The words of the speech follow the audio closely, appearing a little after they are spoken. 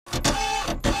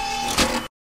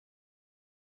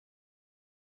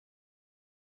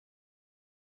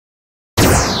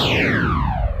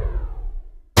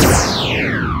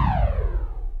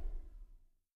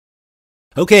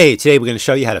Okay, today we're going to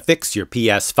show you how to fix your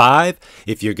PS5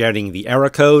 if you're getting the error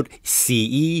code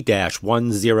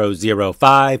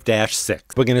CE-10005-6.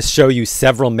 We're going to show you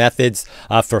several methods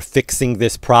for fixing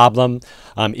this problem.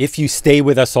 If you stay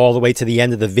with us all the way to the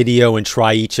end of the video and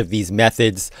try each of these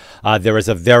methods, there is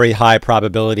a very high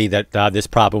probability that this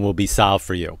problem will be solved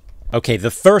for you. Okay,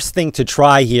 the first thing to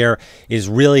try here is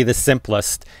really the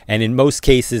simplest, and in most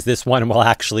cases this one will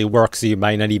actually work, so you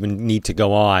might not even need to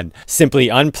go on. Simply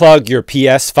unplug your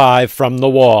PS5 from the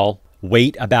wall,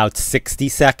 wait about 60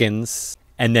 seconds,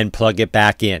 and then plug it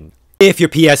back in. If your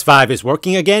PS5 is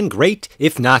working again, great.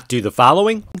 If not, do the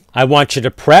following. I want you to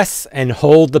press and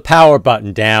hold the power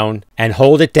button down, and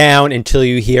hold it down until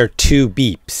you hear 2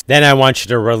 beeps. Then I want you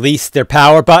to release the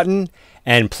power button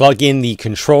and plug in the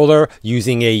controller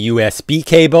using a USB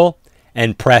cable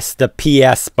and press the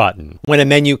PS button. When a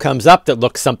menu comes up that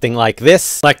looks something like this,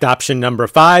 select option number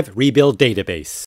 5, Rebuild Database.